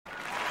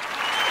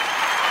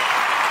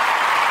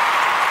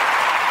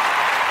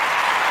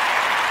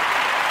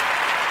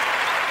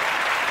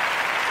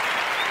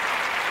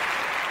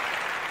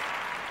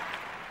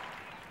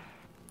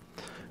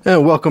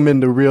And welcome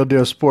into Real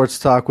Deal Sports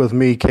Talk with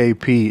me,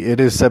 KP. It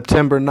is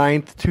September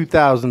 9th,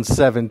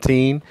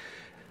 2017.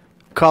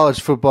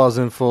 College football's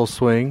in full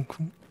swing.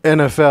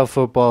 NFL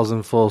football's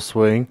in full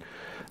swing.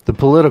 The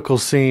political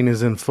scene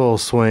is in full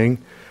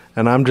swing.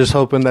 And I'm just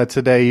hoping that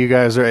today you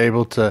guys are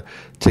able to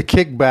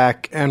kick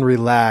back and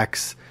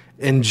relax,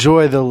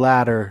 enjoy the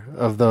latter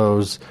of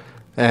those,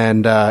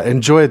 and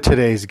enjoy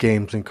today's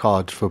games in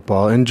college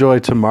football. Enjoy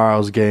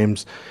tomorrow's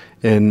games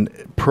in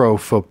pro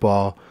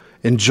football.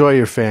 Enjoy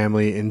your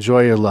family.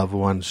 Enjoy your loved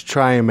ones.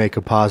 Try and make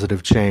a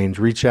positive change.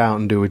 Reach out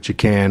and do what you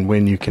can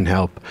when you can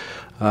help.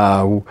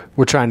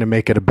 We're trying to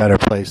make it a better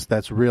place.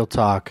 That's real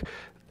talk.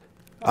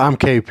 I'm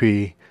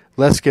KP.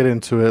 Let's get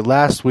into it.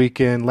 Last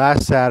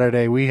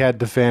Saturday, we had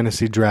the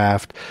fantasy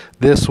draft.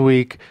 This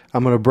week,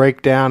 I'm going to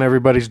break down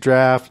everybody's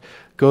draft,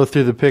 go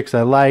through the picks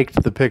I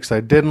liked, the picks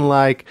I didn't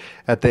like.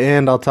 At the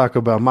end, I'll talk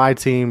about my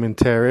team and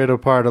tear it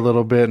apart a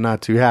little bit.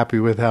 Not too happy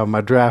with how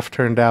my draft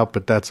turned out,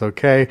 but that's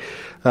okay.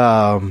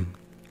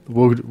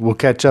 We'll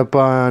catch up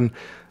on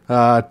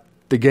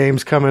the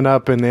games coming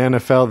up in the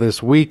NFL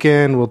this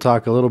weekend. We'll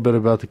talk a little bit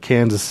about the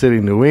Kansas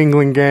City-New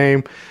England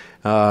game.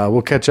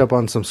 We'll catch up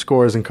on some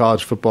scores in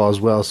college football as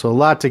well. So a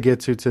lot to get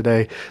to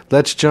today.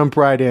 Let's jump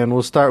right in.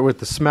 We'll start with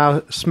the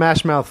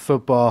Smash Mouth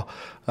Football.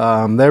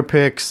 Their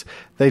picks,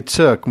 they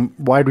took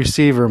wide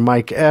receiver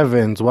Mike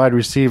Evans, wide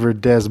receiver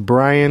Des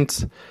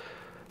Bryant,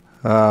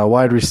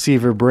 wide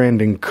receiver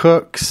Brandon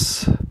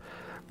Cooks,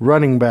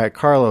 running back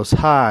Carlos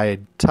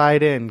Hyde,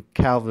 tight end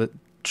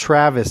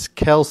Travis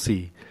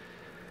Kelce,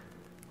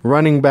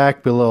 running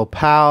back Bilal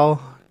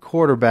Powell,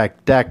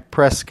 quarterback Dak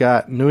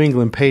Prescott, New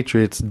England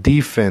Patriots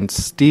defense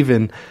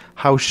Stephen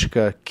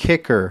Hauschka,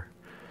 kicker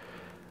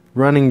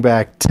running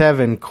back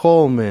Tevin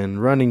Coleman,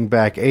 running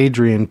back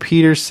Adrian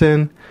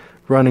Peterson,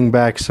 running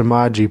back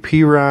Samaje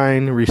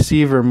Perine,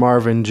 receiver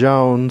Marvin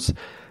Jones,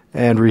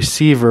 and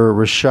receiver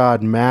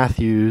Rashad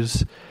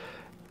Matthews.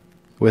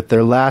 With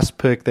their last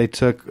pick, they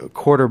took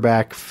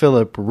quarterback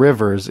Phillip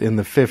Rivers in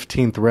the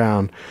 15th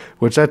round,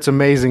 which that's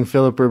amazing.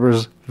 Phillip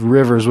Rivers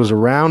was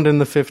around in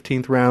the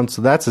 15th round,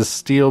 so that's a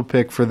steal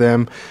pick for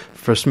them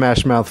for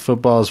Smash Mouth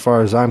Football as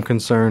far as I'm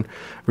concerned.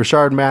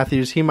 Rashard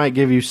Matthews, he might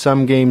give you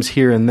some games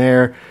here and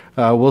there.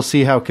 We'll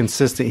see how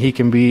consistent he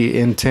can be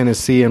in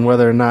Tennessee and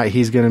whether or not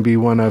he's going to be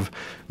one of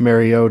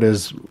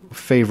Mariota's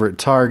favorite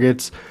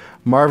targets.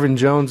 Marvin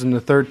Jones in the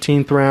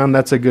 13th round,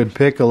 that's a good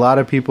pick. A lot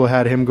of people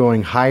had him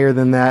going higher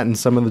than that in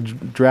some of the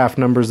draft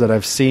numbers that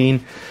I've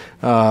seen.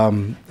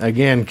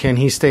 Again, can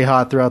he stay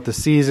hot throughout the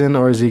season,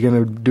 or is he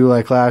going to do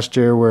like last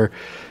year where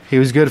he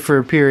was good for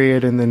a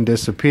period and then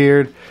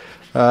disappeared?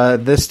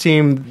 This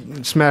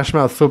team, Smash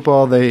Mouth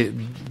Football, they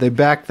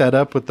backed that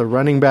up with the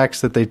running backs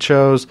that they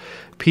chose.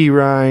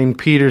 Perine,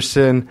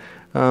 Peterson,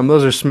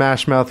 those are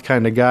Smash Mouth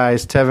kind of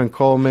guys. Tevin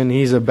Coleman,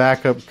 he's a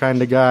backup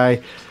kind of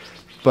guy,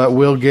 but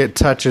will get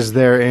touches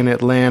there in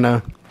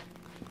Atlanta.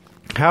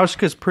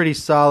 Hauschka's pretty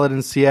solid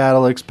in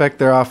Seattle. Expect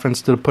their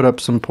offense to put up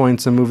some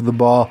points and move the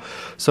ball,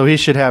 so he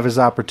should have his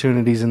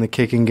opportunities in the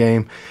kicking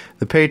game.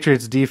 The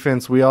Patriots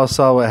defense, we all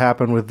saw what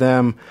happened with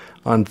them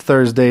on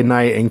Thursday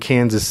night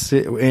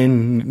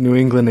in New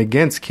England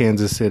against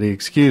Kansas City.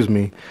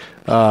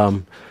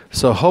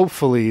 So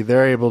hopefully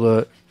they're able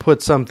to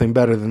put something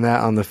better than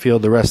that on the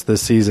field the rest of the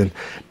season.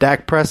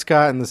 Dak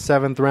Prescott in the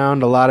 7th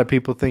round. A lot of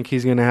people think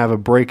he's going to have a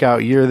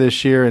breakout year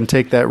this year and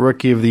take that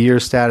Rookie of the Year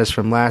status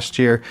from last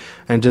year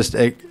and just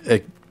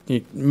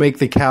make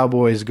the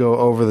Cowboys go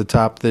over the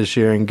top this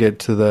year and get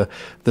to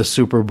the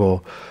Super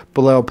Bowl.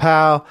 Bilal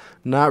Powell,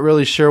 not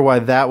really sure why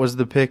that was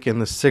the pick in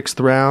the 6th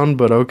round,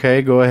 but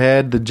okay, go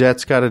ahead. The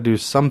Jets got to do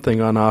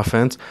something on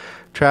offense.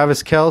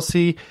 Travis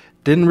Kelce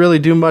didn't really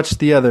do much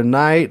the other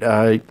night.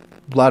 A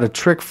lot of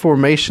trick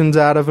formations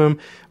out of him.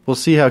 We'll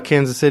see how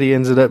Kansas City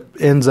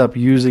ends up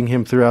using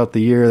him throughout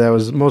the year. That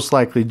was most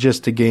likely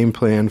just a game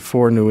plan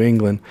for New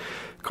England.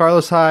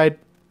 Carlos Hyde,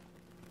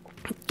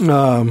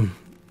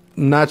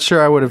 not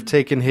sure I would have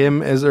taken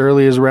him as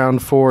early as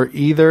round 4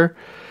 either.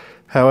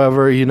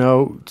 However,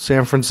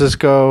 San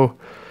Francisco,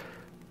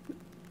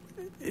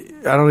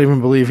 I don't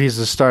even believe he's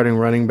the starting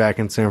running back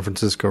in San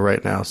Francisco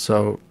right now.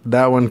 So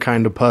that one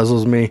kind of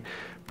puzzles me.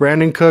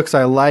 Brandon Cooks,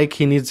 I like.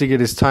 He needs to get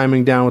his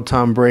timing down with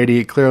Tom Brady.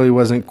 It clearly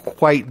wasn't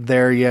quite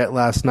there yet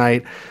last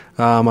night.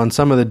 On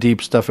some of the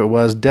deep stuff it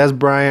was. Des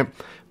Bryant,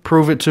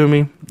 prove it to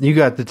me. You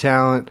got the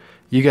talent.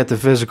 You got the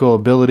physical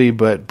ability,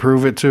 but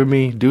prove it to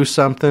me. Do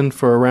something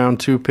for a round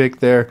 2 pick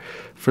there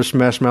for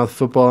Smash Mouth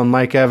Football. And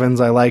Mike Evans,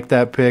 I like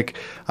that pick.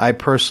 I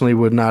personally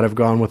would not have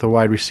gone with a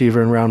wide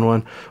receiver in round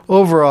 1.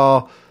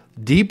 Overall,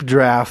 deep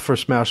draft for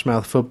Smash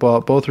Mouth Football,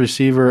 both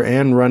receiver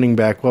and running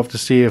back. We'll have to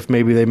see if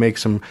maybe they make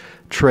some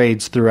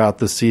trades throughout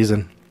the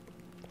season.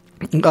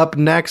 Up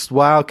next,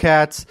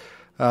 Wildcats.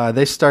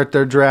 They start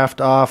their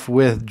draft off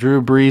with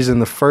Drew Brees in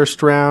the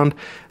 1st round.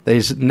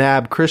 They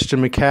nab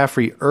Christian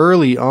McCaffrey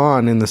early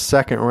on in the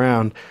 2nd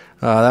round.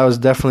 That was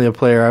definitely a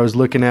player I was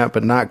looking at,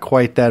 but not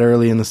quite that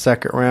early in the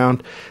 2nd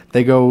round.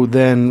 They go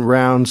then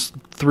rounds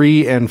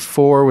 3 and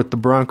 4 with the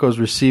Broncos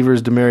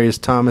receivers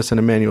Demaryius Thomas and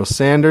Emmanuel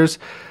Sanders.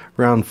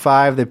 Round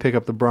 5, they pick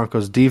up the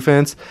Broncos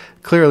defense.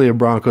 Clearly a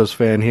Broncos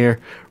fan here.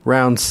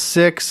 Round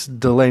 6,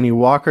 Delanie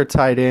Walker,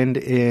 tight end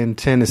in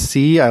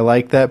Tennessee. I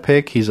like that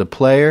pick. He's a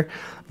player.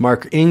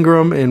 Mark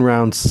Ingram in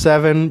round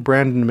 7.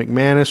 Brandon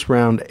McManus,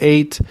 round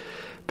 8.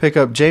 Pick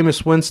up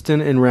Jameis Winston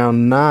in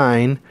round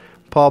 9.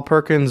 Paul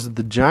Perkins,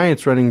 the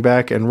Giants running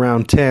back, in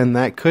round 10.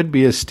 That could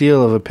be a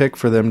steal of a pick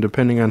for them,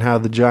 depending on how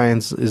the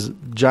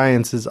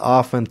Giants'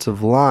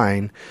 offensive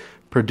line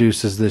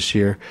produces this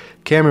year.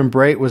 Cameron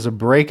Brate was a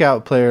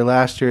breakout player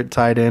last year at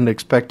tight end.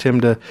 Expect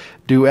him to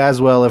do as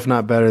well, if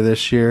not better,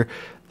 this year.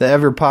 The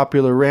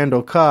ever-popular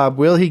Randall Cobb,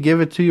 will he give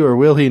it to you or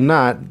will he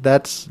not?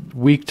 That's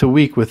week to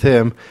week with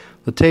him.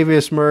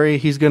 Latavius Murray,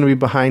 he's going to be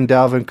behind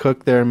Dalvin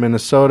Cook there in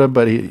Minnesota,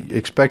 but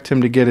expect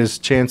him to get his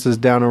chances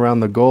down around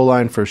the goal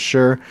line for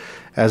sure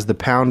as the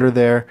pounder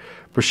there.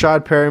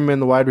 Brashad Perryman,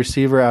 the wide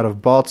receiver out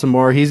of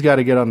Baltimore, he's got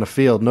to get on the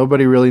field.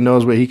 Nobody really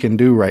knows what he can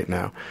do right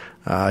now.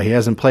 He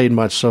hasn't played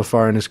much so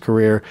far in his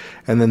career.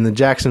 And then the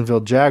Jacksonville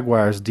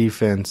Jaguars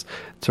defense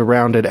to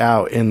round it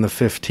out in the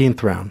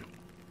 15th round.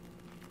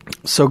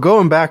 So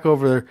going back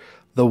over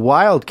the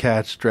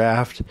Wildcats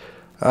draft,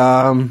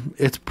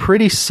 it's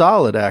pretty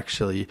solid,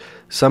 actually.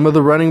 Some of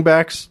the running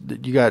backs,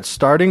 you got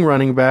starting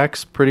running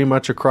backs pretty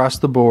much across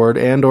the board,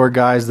 and or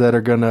guys that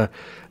are going to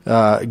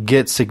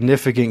get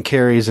significant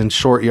carries in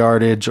short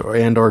yardage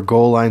and or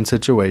goal line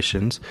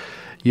situations.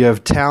 You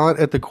have talent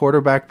at the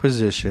quarterback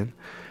position.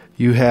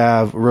 You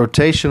have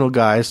rotational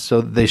guys,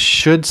 so they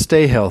should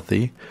stay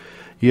healthy.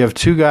 You have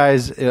 2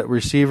 guys at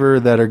receiver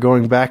that are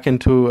going back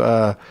into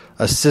a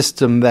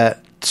system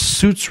that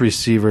suits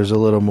receivers a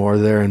little more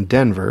there in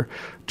Denver.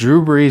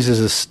 Drew Brees is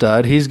a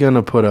stud. He's going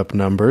to put up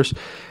numbers.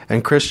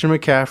 And Christian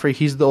McCaffrey,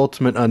 he's the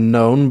ultimate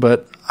unknown,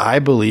 but I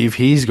believe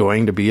he's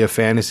going to be a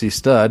fantasy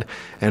stud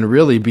and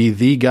really be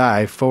the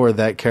guy for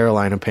that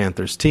Carolina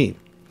Panthers team.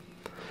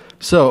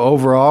 So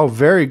overall,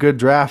 very good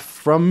draft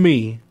from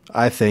me,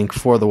 I think,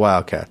 for the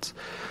Wildcats.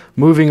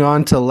 Moving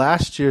on to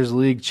last year's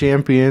league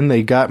champion,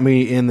 they got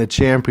me in the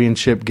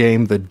championship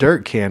game, the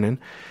Dirt Cannon.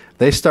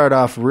 They start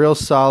off real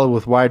solid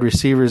with wide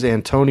receivers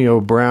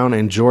Antonio Brown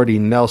and Jordy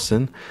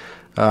Nelson.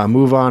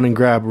 Move on and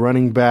grab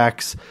running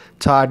backs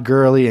Todd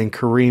Gurley and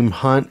Kareem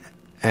Hunt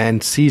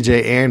and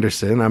C.J.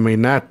 Anderson. I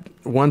mean, that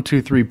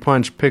 1-2-3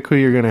 punch, pick who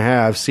you're going to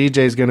have.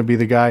 C.J. is going to be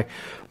the guy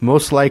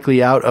most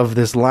likely out of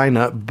this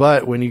lineup,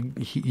 but when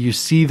you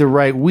see the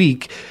right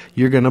week,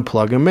 you're going to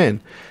plug him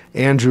in.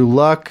 Andrew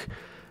Luck,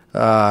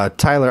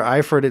 Tyler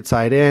Eifert at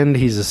tight end.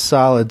 He's a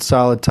solid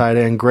tight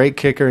end. Great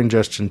kicker in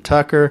Justin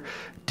Tucker.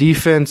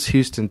 Defense,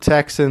 Houston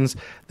Texans.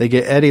 They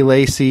get Eddie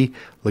Lacy,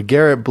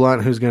 LeGarrette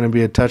Blount, who's going to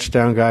be a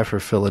touchdown guy for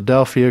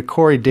Philadelphia.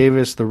 Corey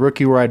Davis, the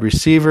rookie wide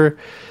receiver.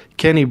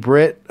 Kenny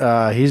Britt,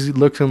 he's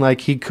looking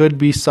like he could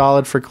be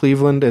solid for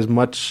Cleveland, as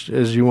much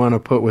as you want to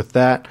put with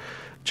that.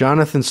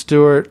 Jonathan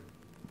Stewart,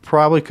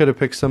 probably could have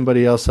picked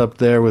somebody else up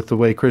there with the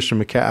way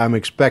I'm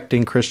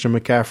expecting Christian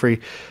McCaffrey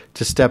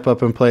to step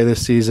up and play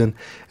this season.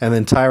 And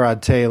then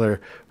Tyrod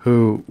Taylor,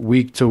 who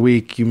week to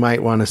week you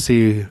might want to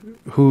see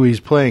who he's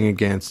playing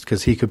against,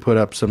 because he could put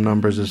up some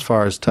numbers as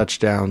far as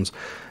touchdowns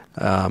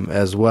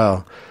as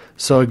well.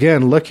 So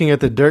again, looking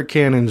at the Dirt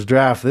Cannon's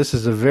draft, this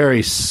is a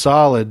very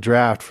solid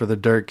draft for the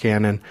Dirt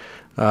Cannon.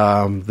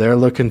 They're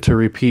looking to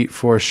repeat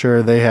for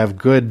sure. They have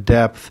good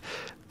depth.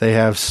 They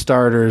have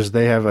starters.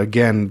 They have,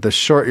 again, the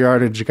short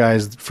yardage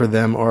guys for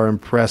them are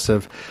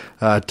impressive.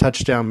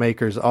 Touchdown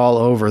makers all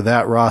over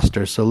that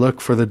roster. So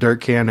look for the Dirt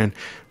Cannon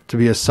to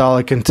be a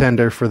solid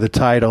contender for the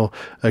title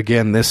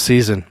again this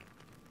season.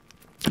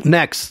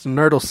 Next,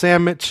 Nerdle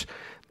Sandwich.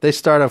 They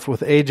start off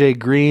with A.J.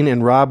 Green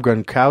and Rob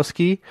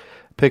Gronkowski.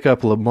 Pick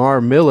up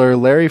Lamar Miller,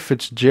 Larry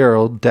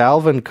Fitzgerald,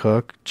 Dalvin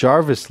Cook,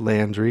 Jarvis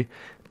Landry,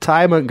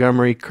 Ty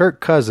Montgomery,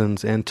 Kirk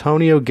Cousins,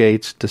 Antonio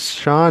Gates,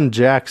 Deshaun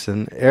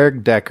Jackson,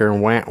 Eric Decker,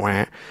 and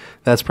Want.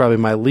 That's probably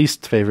my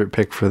least favorite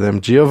pick for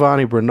them.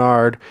 Giovanni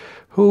Bernard,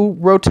 who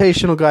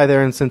rotational guy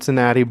there in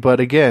Cincinnati, but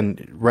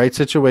again, right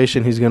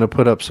situation, he's going to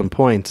put up some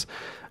points.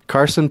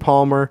 Carson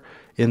Palmer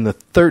in the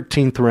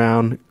 13th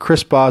round,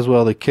 Chris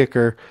Boswell, the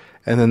kicker,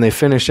 and then they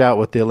finish out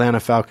with the Atlanta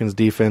Falcons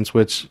defense,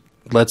 which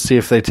let's see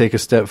if they take a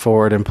step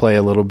forward and play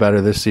a little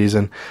better this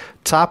season.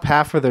 Top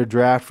half of their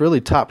draft, really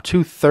top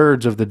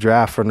 2/3 of the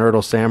draft for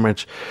Nerdle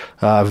Sandwich.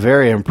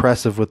 Very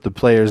impressive with the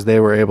players they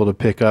were able to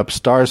pick up.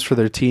 Stars for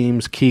their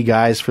teams, key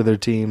guys for their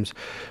teams,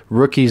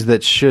 rookies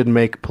that should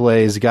make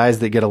plays, guys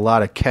that get a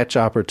lot of catch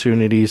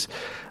opportunities.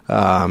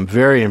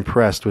 Very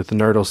impressed with the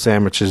Nerdle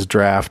Sandwich's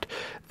draft.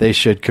 They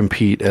should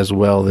compete as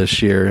well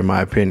this year, in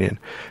my opinion.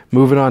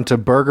 Moving on to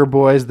Burger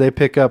Boys, they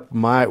pick up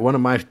one of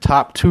my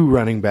top 2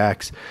 running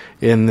backs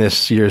in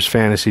this year's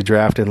fantasy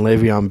draft in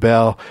Le'Veon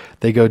Bell.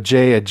 They go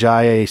Jay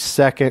Ajayi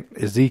second,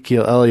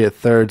 Ezekiel Elliott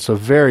third, so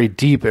very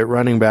deep at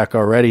running back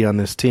already on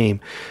this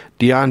team.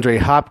 DeAndre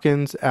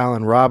Hopkins,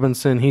 Allen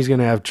Robinson, he's going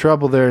to have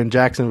trouble there in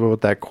Jacksonville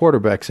with that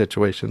quarterback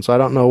situation, so I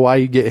don't know why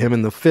you get him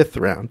in the 5th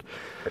round.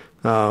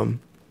 Then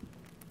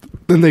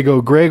they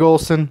go Greg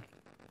Olsen,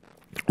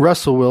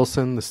 Russell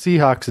Wilson, the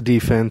Seahawks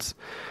defense,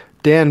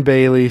 Dan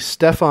Bailey,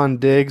 Stephon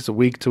Diggs, a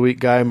week-to-week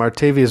guy.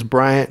 Martavius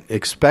Bryant,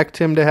 expect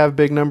him to have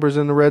big numbers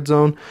in the red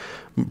zone.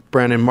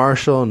 Brandon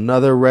Marshall,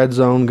 another red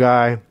zone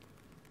guy.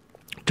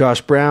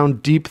 Josh Brown,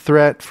 deep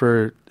threat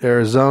for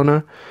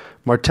Arizona.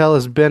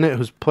 Martellus Bennett,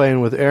 who's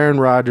playing with Aaron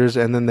Rodgers,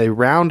 and then they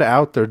round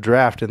out their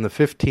draft in the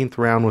 15th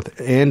round with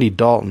Andy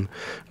Dalton.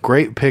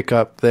 Great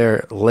pickup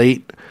there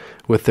late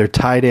with their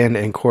tight end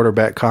and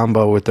quarterback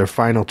combo with their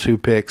final 2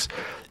 picks.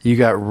 You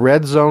got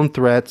red zone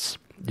threats.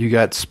 You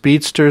got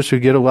speedsters who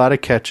get a lot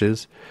of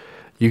catches.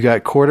 You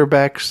got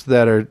quarterbacks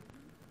that are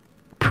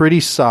pretty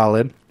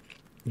solid,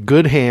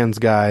 good hands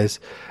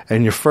guys,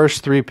 and your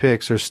first 3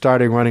 picks are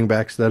starting running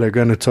backs that are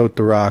going to tote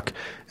the rock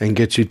and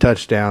get you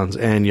touchdowns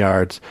and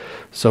yards.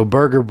 So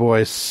Burger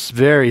Boys,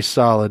 very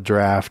solid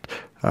draft.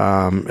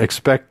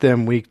 Expect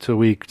them week to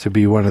week to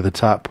be one of the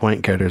top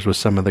point getters with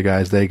some of the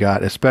guys they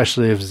got,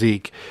 especially if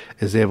Zeke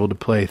is able to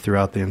play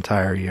throughout the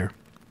entire year.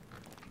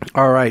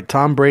 All right,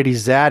 Tom Brady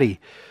Zaddy.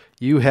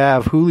 You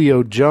have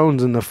Julio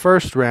Jones in the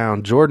first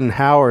round, Jordan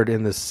Howard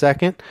in the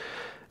second.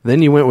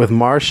 Then you went with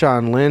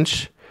Marshawn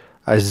Lynch,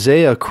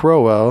 Isaiah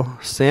Crowell,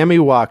 Sammy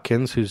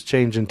Watkins, who's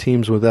changing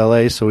teams with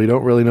LA, so we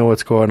don't really know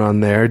what's going on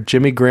there.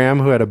 Jimmy Graham,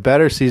 who had a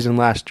better season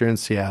last year in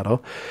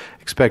Seattle.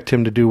 Expect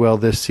him to do well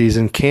this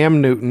season.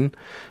 Cam Newton,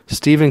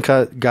 Steven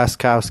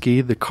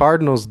Gostkowski, the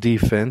Cardinals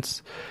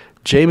defense,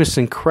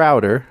 Jamison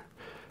Crowder,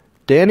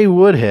 Danny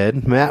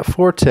Woodhead, Matt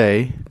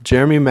Forte,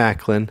 Jeremy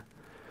Maclin,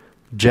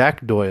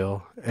 Jack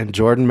Doyle, and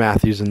Jordan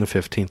Matthews in the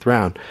 15th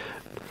round.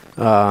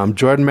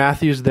 Jordan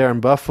Matthews there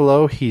in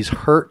Buffalo. He's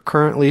hurt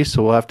currently,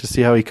 so we'll have to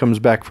see how he comes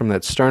back from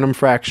that sternum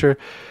fracture.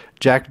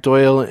 Jack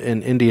Doyle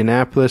in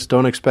Indianapolis.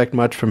 Don't expect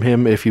much from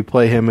him if you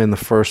play him in the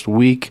first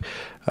week.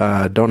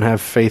 Don't have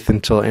faith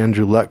until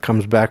Andrew Luck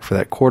comes back for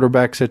that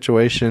quarterback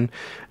situation.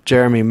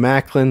 Jeremy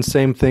Maclin,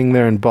 same thing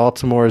there in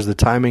Baltimore. Is the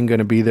timing going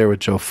to be there with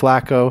Joe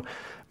Flacco?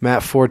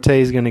 Matt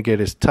Forte is going to get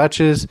his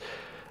touches.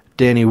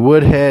 Danny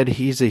Woodhead,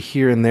 he's a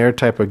here and there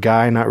type of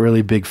guy, not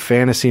really big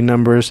fantasy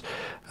numbers.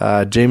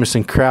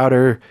 Jamison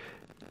Crowder,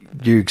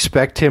 you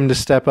expect him to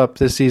step up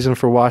this season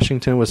for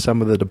Washington with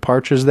some of the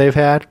departures they've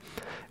had.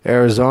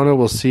 Arizona,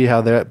 we'll see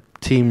how that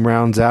team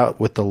rounds out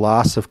with the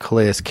loss of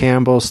Calais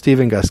Campbell.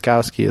 Steven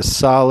Gostkowski is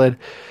solid.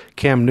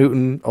 Cam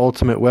Newton,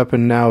 ultimate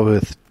weapon now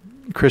with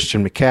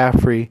Christian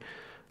McCaffrey.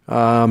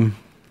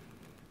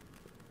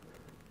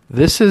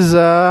 This is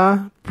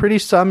pretty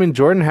solid.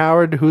 Jordan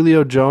Howard,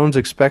 Julio Jones,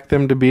 expect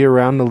them to be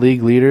around the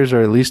league leaders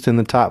or at least in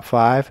the top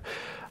 5.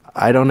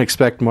 I don't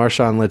expect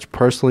Marshawn Lynch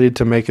personally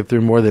to make it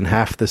through more than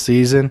half the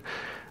season,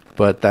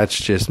 but that's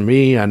just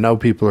me. I know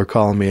people are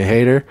calling me a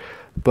hater,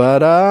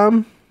 but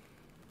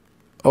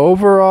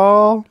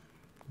overall,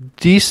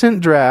 decent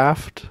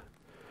draft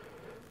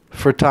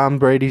for Tom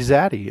Brady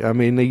Zaddy. I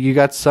mean, you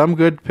got some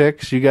good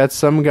picks. You got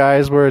some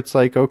guys where it's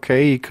like,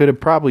 okay, you could have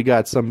probably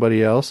got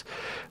somebody else.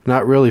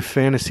 Not really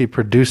fantasy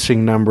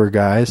producing number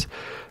guys,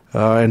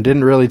 and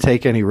didn't really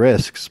take any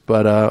risks.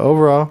 But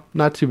overall,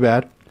 not too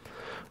bad.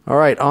 All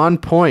right, on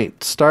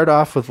point. Start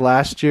off with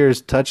last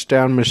year's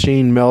touchdown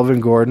machine, Melvin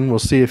Gordon. We'll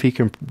see if he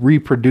can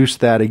reproduce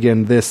that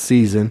again this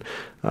season.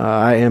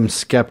 I am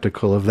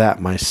skeptical of that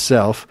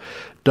myself.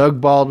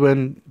 Doug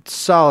Baldwin,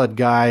 solid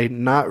guy,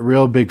 not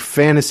real big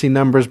fantasy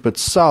numbers, but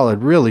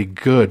solid, really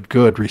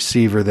good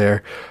receiver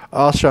there.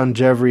 Alshon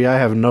Jeffrey, I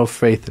have no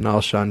faith in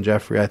Alshon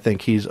Jeffrey. I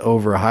think he's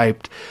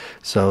overhyped,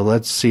 so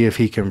let's see if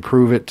he can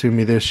prove it to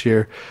me this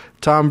year.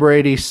 Tom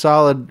Brady,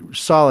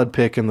 solid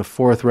pick in the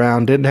 4th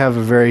round. Didn't have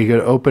a very good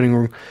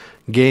opening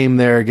game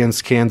there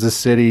against Kansas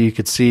City. You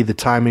could see the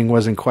timing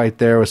wasn't quite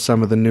there with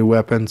some of the new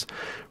weapons.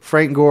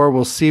 Frank Gore,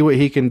 we'll see what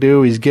he can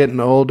do. He's getting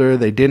older.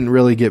 They didn't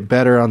really get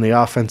better on the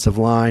offensive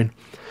line.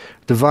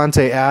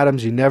 Devontae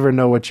Adams, you never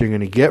know what you're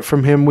going to get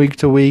from him week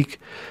to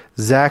week.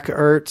 Zach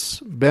Ertz,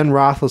 Ben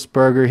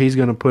Roethlisberger, he's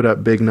going to put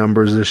up big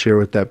numbers this year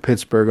with that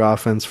Pittsburgh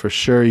offense for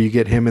sure. You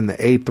get him in the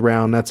 8th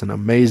round. That's an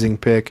amazing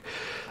pick.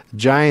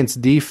 Giants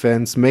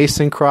defense,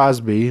 Mason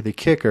Crosby, the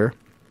kicker.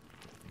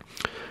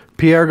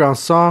 Pierre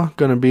Garçon,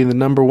 going to be the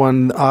number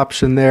 1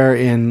 option there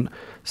in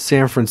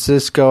San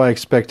Francisco. I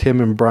expect him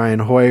and Brian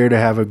Hoyer to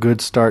have a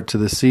good start to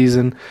the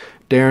season.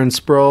 Darren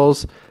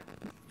Sproles,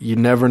 you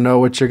never know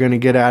what you're going to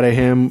get out of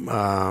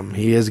him.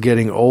 He is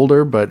getting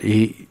older, but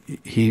he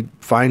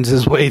finds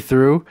his way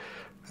through.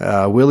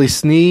 Willie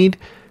Snead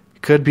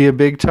could be a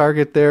big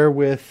target there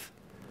with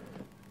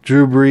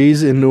Drew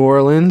Brees in New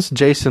Orleans.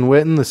 Jason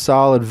Witten, the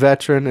solid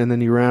veteran, and then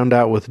you round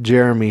out with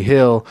Jeremy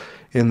Hill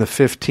in the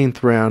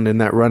 15th round in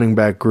that running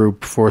back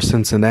group for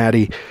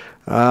Cincinnati.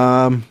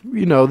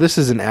 This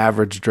is an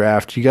average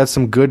draft. You got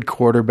some good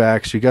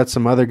quarterbacks. You got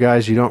some other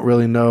guys you don't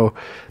really know.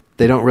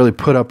 They don't really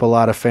put up a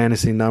lot of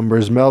fantasy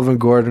numbers. Melvin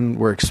Gordon,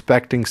 we're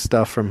expecting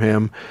stuff from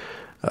him.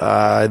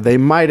 They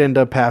might end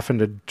up having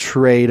to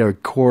trade a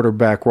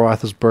quarterback,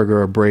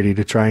 Roethlisberger or Brady,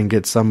 to try and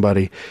get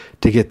somebody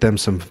to get them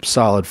some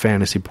solid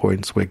fantasy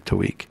points week to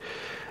week.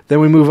 Then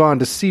we move on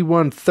to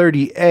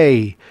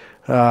C130A.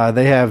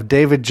 They have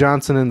David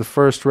Johnson in the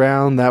 1st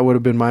round. That would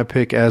have been my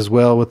pick as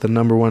well with the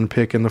number 1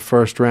 pick in the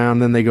 1st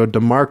round. Then they go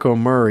DeMarco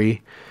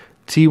Murray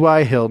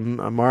T.Y. Hilton,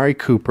 Amari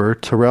Cooper,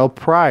 Terrell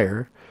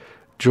Pryor,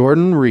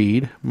 Jordan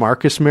Reed,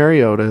 Marcus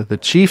Mariota, the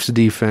Chiefs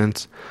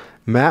defense,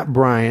 Matt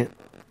Bryant,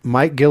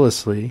 Mike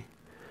Gillislee,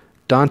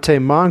 Dante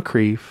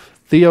Moncrief,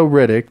 Theo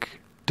Riddick,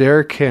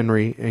 Derrick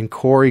Henry, and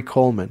Corey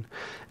Coleman.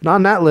 And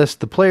on that list,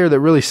 the player that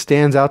really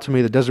stands out to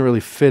me that doesn't really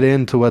fit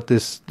into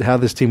how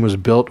this team was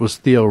built was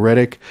Theo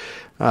Riddick.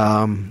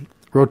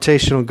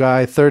 Rotational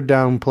guy, third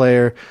down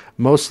player,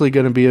 mostly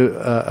going to be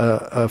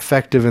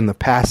effective in the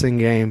passing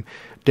game.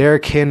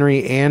 Derrick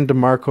Henry and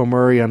DeMarco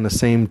Murray on the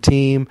same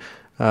team.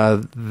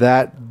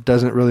 That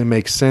doesn't really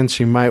make sense.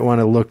 You might want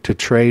to look to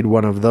trade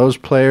one of those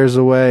players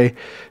away.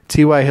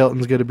 T.Y.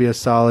 Hilton's going to be a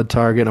solid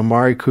target.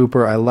 Amari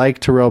Cooper, I like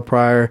Terrell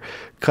Pryor.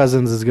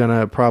 Cousins is going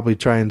to probably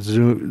try and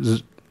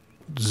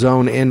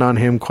zone in on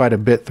him quite a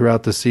bit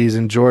throughout the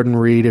season. Jordan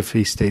Reed, if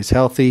he stays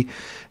healthy.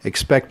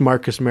 Expect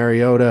Marcus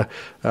Mariota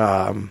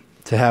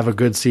to have a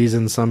good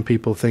season. Some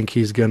people think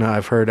he's going to,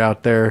 I've heard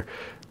out there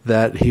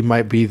that he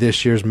might be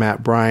this year's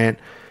Matt Bryant.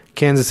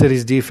 Kansas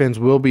City's defense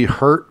will be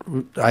hurt,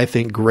 I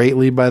think,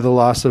 greatly by the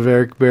loss of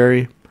Eric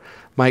Berry.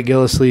 Mike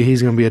Gillislee,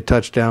 he's going to be a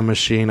touchdown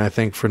machine, I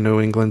think, for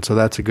New England, so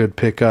that's a good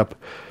pickup.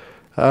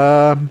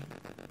 And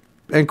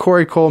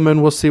Corey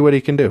Coleman, we'll see what he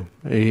can do.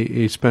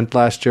 He spent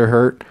last year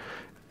hurt,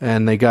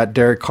 and they got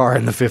Derek Carr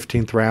in the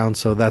 15th round,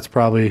 so that's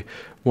probably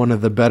one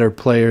of the better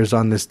players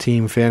on this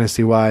team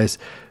fantasy-wise.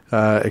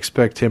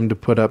 Expect him to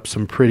put up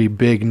some pretty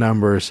big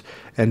numbers,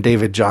 and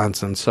David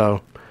Johnson.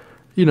 So,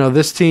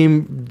 this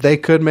team, they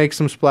could make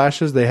some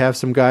splashes. They have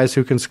some guys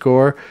who can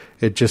score.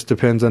 It just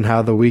depends on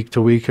how the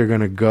week-to-week are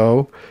going to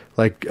go.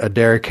 Like a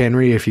Derrick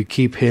Henry, if you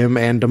keep him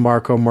and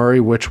DeMarco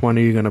Murray, which one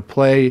are you going to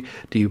play?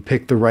 Do you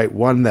pick the right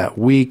one that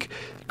week?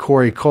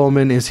 Corey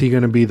Coleman, is he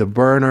going to be the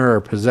burner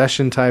or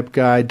possession-type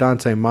guy?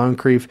 Dante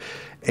Moncrief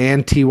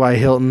and T.Y.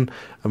 Hilton.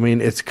 I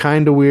mean, it's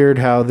kind of weird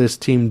how this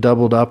team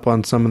doubled up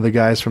on some of the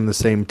guys from the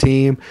same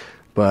team,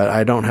 but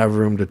I don't have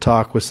room to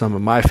talk with some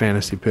of my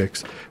fantasy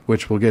picks,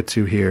 which we'll get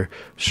to here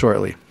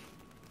shortly.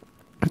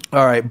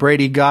 All right,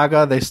 Brady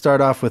Gaga, they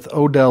start off with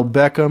Odell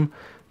Beckham.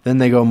 Then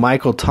they go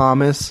Michael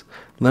Thomas,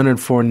 Leonard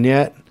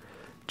Fournette,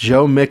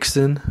 Joe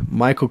Mixon,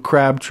 Michael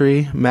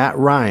Crabtree, Matt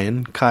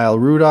Ryan, Kyle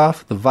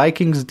Rudolph, the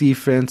Vikings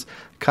defense,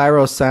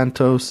 Cairo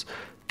Santos,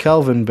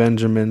 Kelvin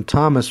Benjamin,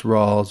 Thomas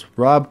Rawls,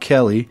 Rob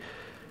Kelly,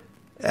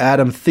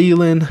 Adam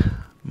Thielen,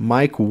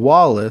 Mike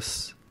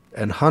Wallace,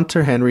 and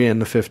Hunter Henry in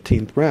the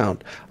 15th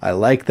round. I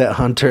like that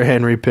Hunter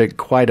Henry pick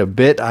quite a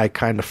bit. I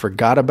kind of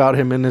forgot about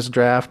him in this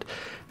draft,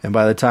 and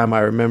by the time I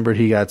remembered,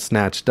 he got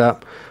snatched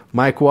up.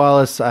 Mike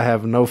Wallace, I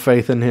have no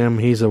faith in him.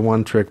 He's a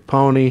one-trick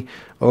pony.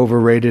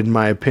 Overrated in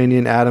my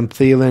opinion. Adam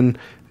Thielen,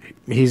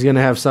 he's going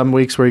to have some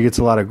weeks where he gets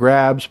a lot of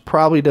grabs.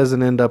 Probably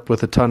doesn't end up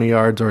with a ton of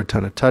yards or a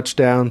ton of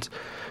touchdowns.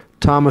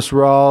 Thomas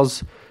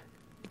Rawls,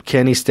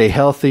 can he stay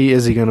healthy?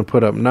 Is he going to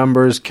put up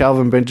numbers?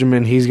 Kelvin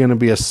Benjamin, he's going to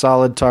be a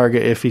solid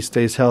target. If he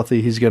stays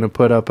healthy, he's going to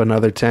put up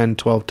another 10,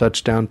 12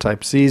 touchdown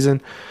type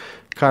season.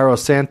 Cairo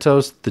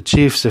Santos, the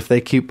Chiefs, if they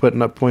keep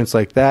putting up points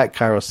like that,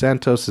 Cairo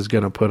Santos is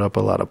going to put up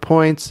a lot of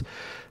points.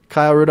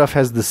 Kyle Rudolph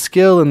has the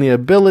skill and the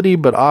ability,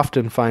 but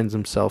often finds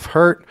himself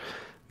hurt.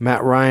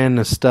 Matt Ryan,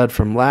 a stud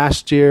from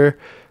last year.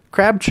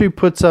 Crabtree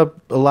puts up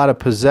a lot of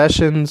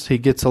possessions. He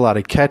gets a lot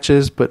of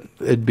catches, but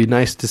it'd be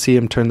nice to see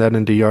him turn that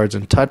into yards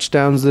and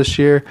touchdowns this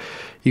year.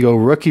 You go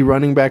rookie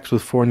running backs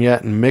with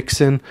Fournette and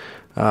Mixon.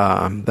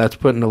 That's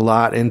putting a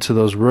lot into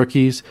those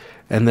rookies.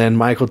 And then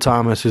Michael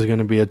Thomas is going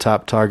to be a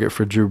top target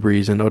for Drew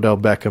Brees, and Odell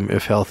Beckham,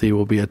 if healthy,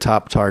 will be a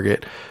top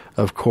target,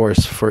 of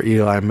course, for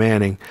Eli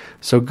Manning.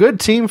 So good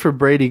team for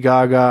Brady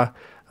Gaga.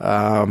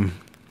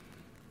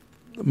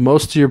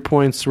 Most of your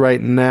points right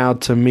now,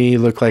 to me,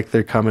 look like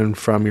they're coming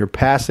from your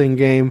passing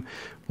game.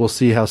 We'll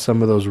see how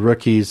some of those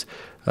rookies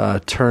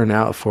turn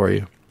out for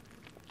you.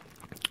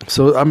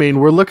 So, I mean,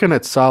 we're looking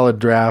at solid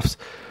drafts.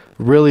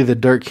 Really the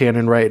dirt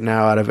cannon right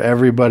now out of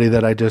everybody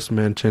that I just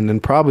mentioned,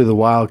 and probably the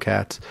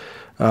Wildcats,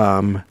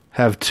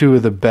 have two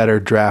of the better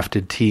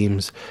drafted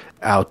teams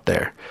out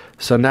there.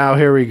 So now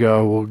here we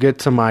go. We'll get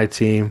to my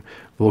team.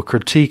 We'll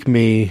critique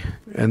me,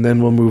 and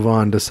then we'll move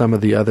on to some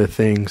of the other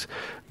things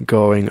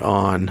going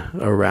on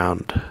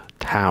around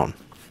town.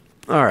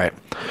 All right.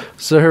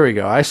 So here we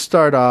go. I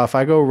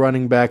go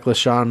running back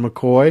LaShawn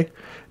McCoy,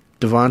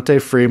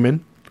 Devontae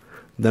Freeman.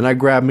 Then I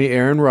grab me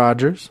Aaron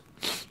Rodgers.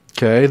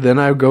 Okay. Then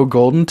I go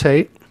Golden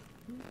Tate.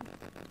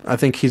 I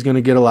think he's going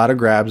to get a lot of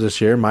grabs this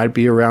year. Might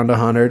be around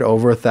 100,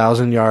 over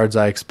 1,000 yards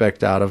I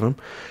expect out of him.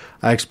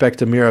 I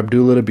expect Amir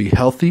Abdullah to be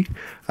healthy.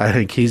 I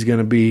think he's going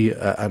to be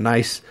a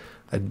nice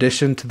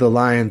addition to the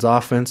Lions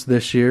offense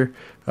this year.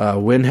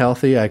 When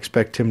healthy, I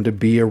expect him to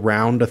be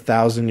around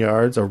 1,000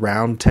 yards,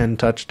 around 10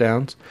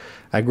 touchdowns.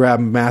 I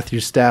grabbed Matthew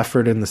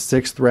Stafford in the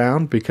 6th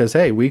round because,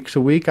 hey, week to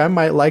week, I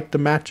might like the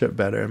matchup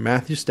better. And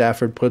Matthew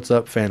Stafford puts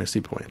up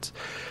fantasy points.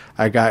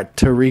 I got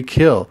Tyreek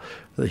Hill.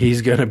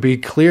 He's going to be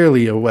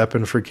clearly a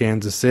weapon for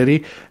Kansas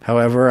City.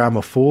 However, I'm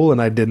a fool,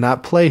 and I did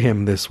not play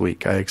him this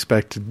week. I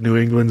expected New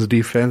England's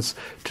defense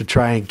to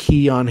try and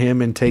key on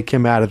him and take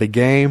him out of the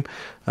game.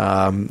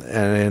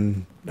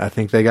 And I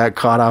think they got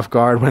caught off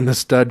guard when the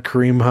stud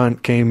Kareem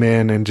Hunt came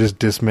in and just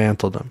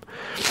dismantled them.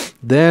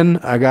 Then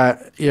I got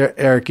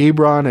Eric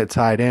Ebron at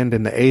tight end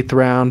in the 8th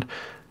round.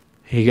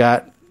 He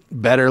got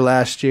better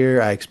last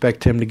year. I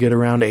expect him to get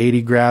around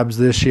 80 grabs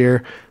this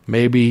year,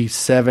 maybe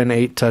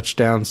 7-8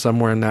 touchdowns,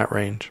 somewhere in that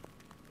range.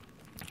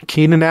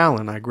 Keenan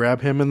Allen, I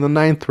grab him in the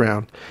 9th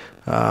round.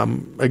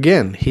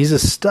 Again, he's a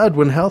stud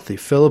when healthy.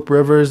 Phillip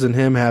Rivers and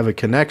him have a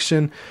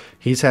connection.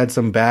 He's had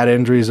some bad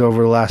injuries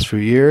over the last few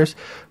years,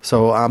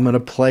 so I'm going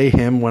to play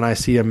him when I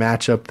see a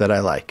matchup that I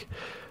like.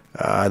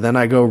 Then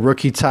I go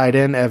rookie tight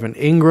end Evan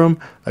Ingram.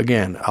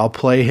 Again, I'll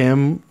play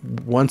him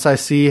once I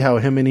see how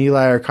him and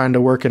Eli are kind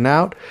of working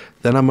out.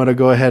 Then I'm going to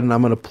go ahead and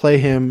I'm going to play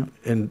him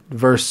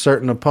versus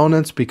certain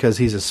opponents because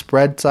he's a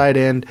spread tight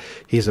end.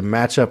 He's a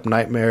matchup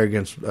nightmare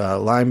against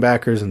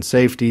linebackers and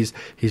safeties.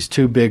 He's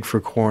too big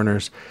for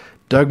corners.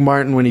 Doug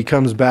Martin, when he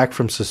comes back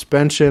from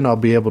suspension, I'll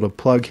be able to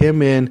plug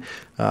him in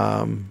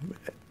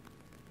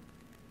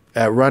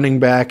at running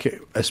back,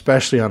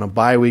 especially on a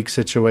bye week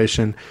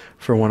situation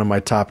for one of my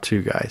top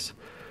 2 guys.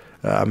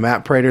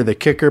 Matt Prater, the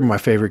kicker, my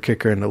favorite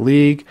kicker in the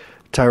league.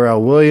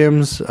 Tyrell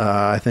Williams,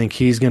 I think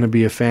he's going to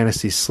be a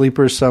fantasy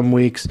sleeper some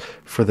weeks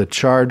for the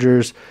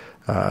Chargers.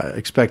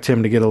 Expect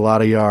him to get a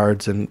lot of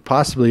yards and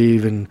possibly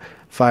even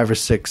 5 or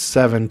 6,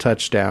 7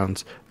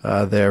 touchdowns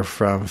there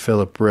from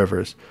Phillip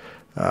Rivers.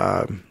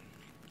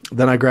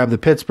 Then I grab the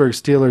Pittsburgh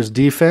Steelers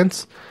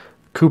defense.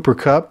 Cooper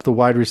Kupp, the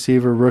wide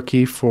receiver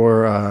rookie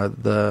for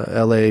the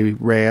LA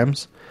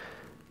Rams,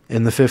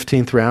 in the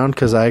 15th round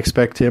because I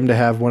expect him to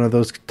have one of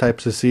those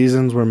types of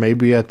seasons where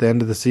maybe at the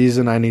end of the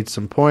season I need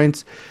some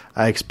points.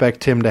 I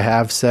expect him to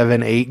have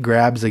 7-8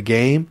 grabs a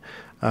game.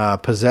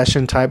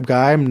 Possession type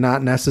guy,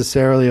 not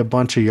necessarily a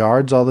bunch of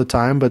yards all the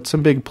time, but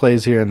some big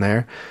plays here and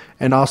there,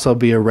 and also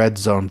be a red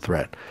zone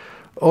threat.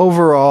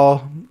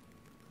 Overall,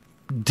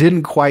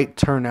 didn't quite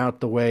turn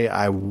out the way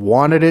I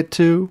wanted it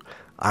to.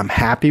 I'm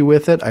happy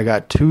with it. I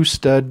got 2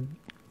 stud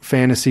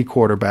fantasy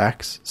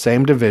quarterbacks,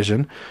 same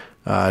division,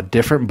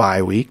 different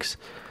bye weeks.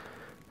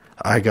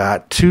 I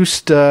got 2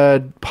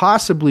 stud,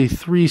 possibly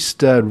 3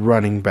 stud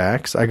running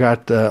backs. I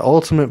got the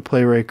ultimate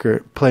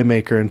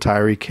playmaker in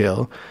Tyreek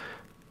Hill.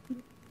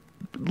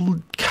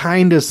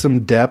 Kind of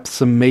some depth,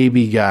 some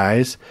maybe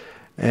guys.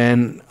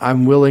 And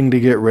I'm willing to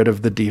get rid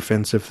of the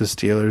defense if the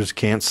Steelers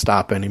can't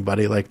stop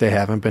anybody like they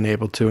haven't been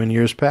able to in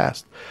years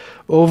past.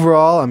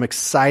 Overall, I'm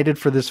excited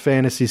for this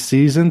fantasy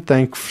season.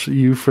 Thank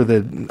you for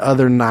the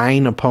other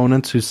 9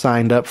 opponents who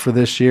signed up for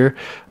this year.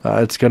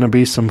 It's going to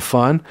be some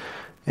fun.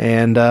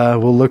 And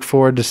we'll look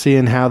forward to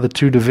seeing how the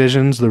 2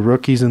 divisions, the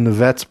rookies and the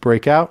vets,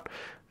 break out.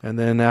 And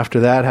then after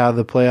that, how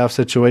the playoff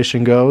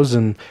situation goes.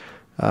 And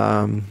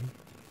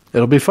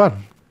it'll be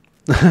fun.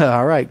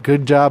 All right.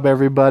 Good job,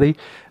 everybody.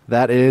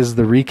 That is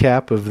the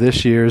recap of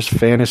this year's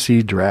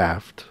fantasy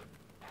draft.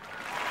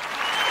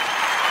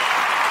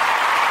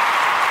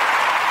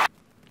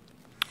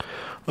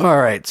 All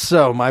right,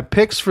 so my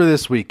picks for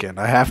this weekend.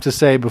 I have to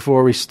say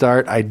before we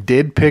start, I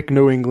did pick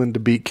New England to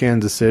beat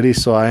Kansas City,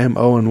 so I am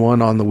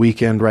 0-1 on the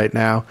weekend right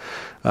now.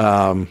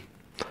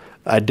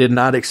 I did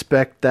not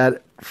expect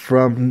that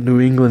from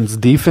New England's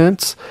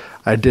defense.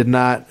 I did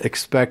not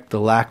expect the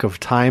lack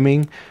of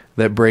timing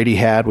that Brady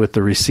had with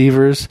the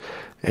receivers.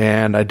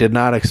 And I did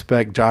not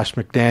expect Josh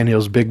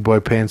McDaniels' big boy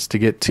pants to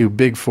get too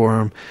big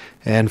for him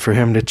and for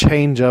him to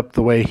change up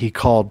the way he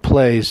called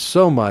plays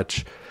so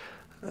much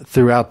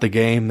throughout the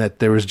game that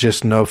there was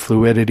just no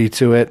fluidity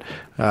to it.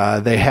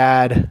 They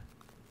had,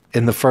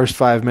 in the first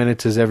 5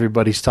 minutes, as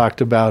everybody's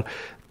talked about,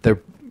 their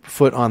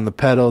foot on the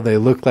pedal. They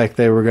looked like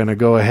they were going to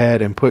go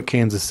ahead and put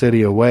Kansas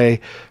City away.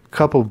 A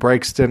couple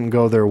breaks didn't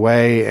go their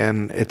way,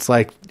 and it's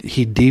like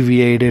he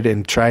deviated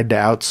and tried to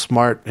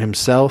outsmart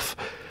himself.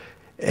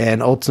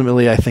 And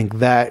ultimately, I think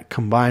that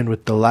combined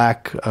with the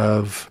lack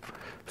of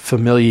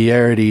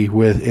familiarity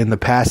in the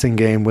passing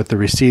game with the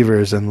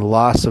receivers and the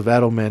loss of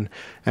Edelman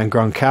and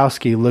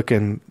Gronkowski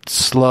looking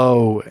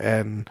slow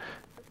and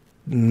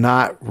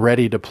not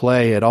ready to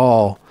play at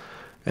all.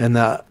 And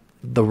the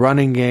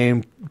running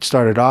game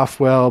started off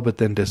well but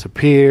then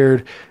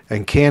disappeared.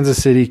 And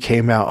Kansas City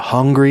came out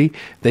hungry.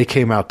 They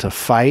came out to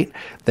fight.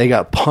 They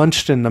got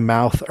punched in the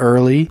mouth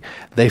early.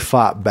 They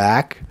fought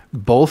back.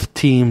 Both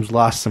teams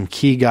lost some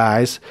key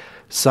guys,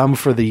 some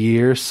for the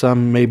year,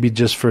 some maybe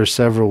just for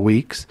several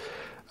weeks.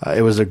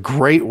 It was a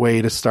great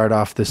way to start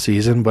off the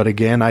season, but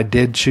again, I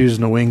did choose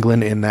New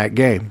England in that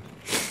game.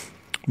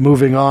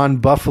 Moving on,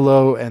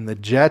 Buffalo and the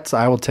Jets.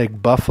 I will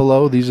take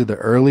Buffalo. These are the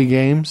early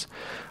games.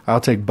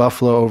 I'll take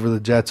Buffalo over the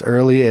Jets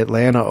early,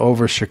 Atlanta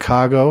over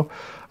Chicago.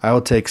 I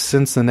will take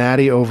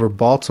Cincinnati over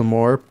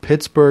Baltimore,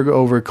 Pittsburgh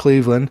over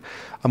Cleveland.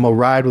 I'm going to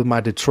ride with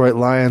my Detroit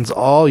Lions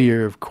all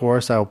year, of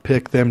course. I'll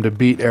pick them to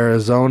beat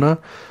Arizona.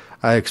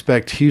 I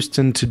expect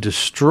Houston to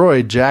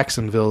destroy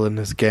Jacksonville in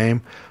this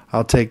game.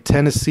 I'll take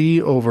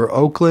Tennessee over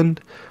Oakland.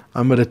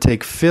 I'm going to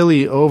take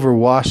Philly over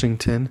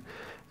Washington.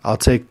 I'll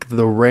take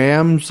the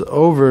Rams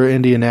over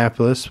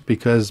Indianapolis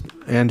because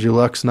Andrew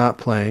Luck's not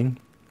playing.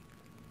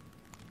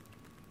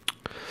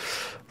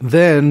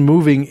 Then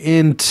moving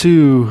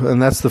into, and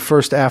that's the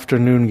first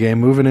afternoon game,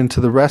 moving into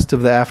the rest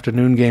of the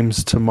afternoon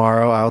games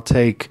tomorrow,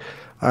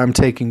 I'm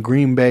taking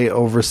Green Bay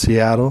over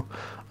Seattle.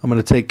 I'm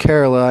going to take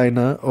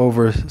Carolina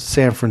over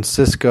San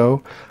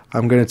Francisco.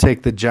 I'm going to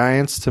take the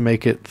Giants to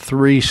make it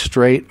 3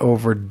 straight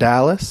over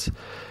Dallas.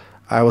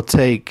 I will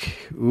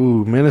take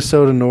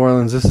Minnesota, New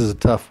Orleans. This is a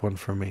tough one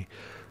for me.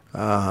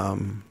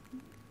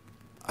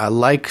 I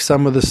like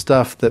some of the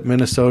stuff that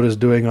Minnesota is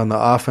doing on the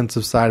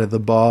offensive side of the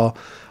ball.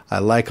 I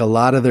like a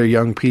lot of their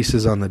young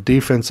pieces on the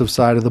defensive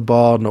side of the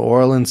ball. New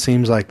Orleans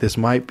seems like this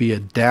might be a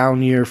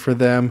down year for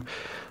them.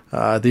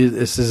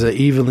 This is an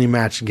evenly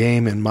matched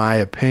game, in my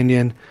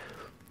opinion.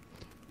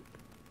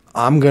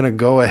 I'm going to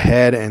go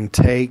ahead and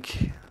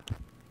take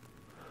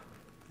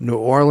New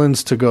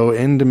Orleans to go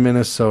into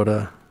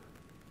Minnesota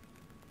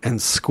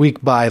and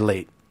squeak by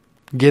late.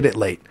 Get it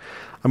late.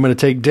 I'm going to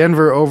take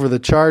Denver over the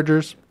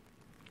Chargers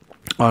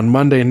on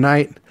Monday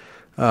night.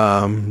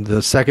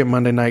 The second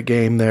Monday night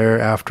game there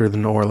after the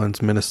New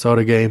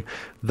Orleans-Minnesota game.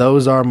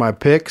 Those are my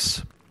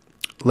picks.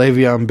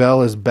 Le'Veon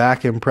Bell is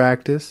back in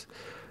practice.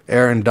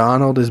 Aaron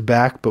Donald is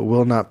back but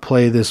will not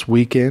play this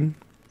weekend.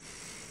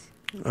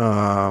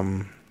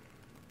 I'm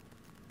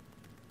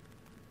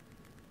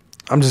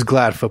just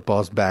glad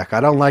football's back. I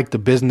don't like the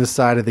business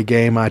side of the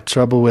game. I have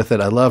trouble with it.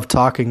 I love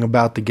talking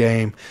about the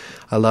game.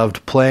 I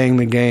loved playing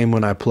the game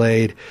when I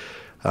played.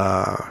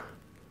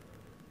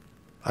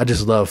 I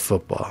just love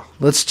football.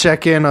 Let's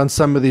check in on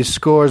some of these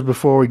scores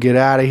before we get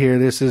out of here.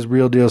 This is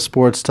Real Deal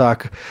Sports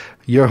Talk.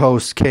 Your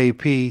host,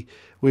 KP.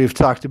 We've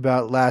talked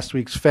about last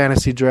week's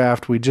fantasy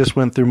draft. We just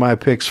went through my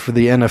picks for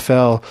the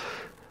NFL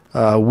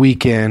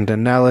weekend.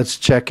 And now let's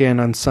check in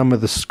on some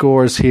of the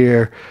scores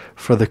here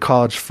for the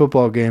college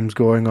football games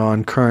going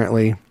on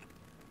currently.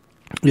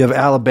 You have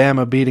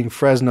Alabama beating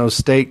Fresno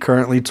State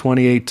currently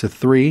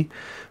 28-3.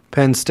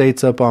 Penn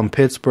State's up on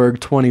Pittsburgh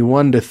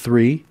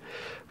 21-3.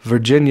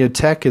 Virginia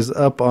Tech is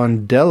up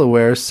on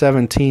Delaware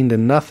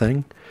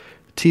 17-0.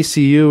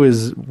 TCU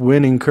is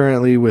winning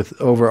currently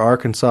over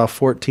Arkansas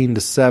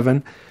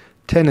 14-7.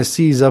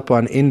 Tennessee's up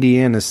on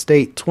Indiana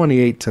State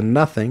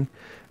 28-0.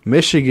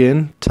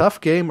 Michigan, tough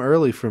game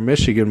early for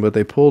Michigan, but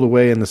they pulled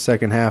away in the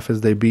second half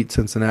as they beat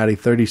Cincinnati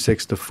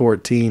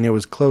 36-14. It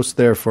was close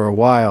there for a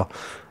while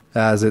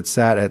as it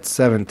sat at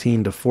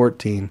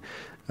 17-14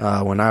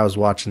 when I was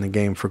watching the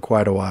game for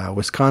quite a while.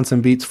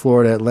 Wisconsin beats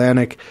Florida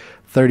Atlantic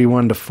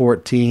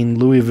 31-14.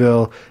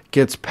 Louisville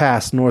gets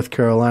past North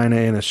Carolina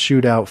in a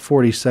shootout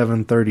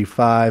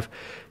 47-35.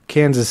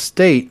 Kansas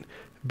State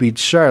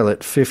beats Charlotte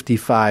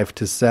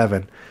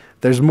 55-7.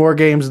 There's more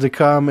games to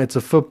come. It's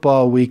a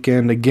football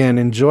weekend. Again,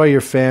 enjoy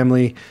your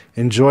family,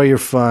 enjoy your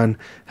fun,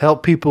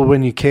 help people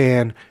when you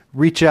can,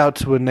 reach out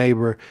to a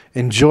neighbor,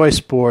 enjoy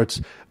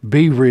sports,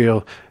 be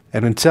real,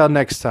 and until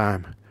next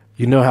time,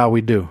 you know how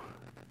we do.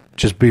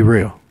 Just be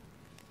real.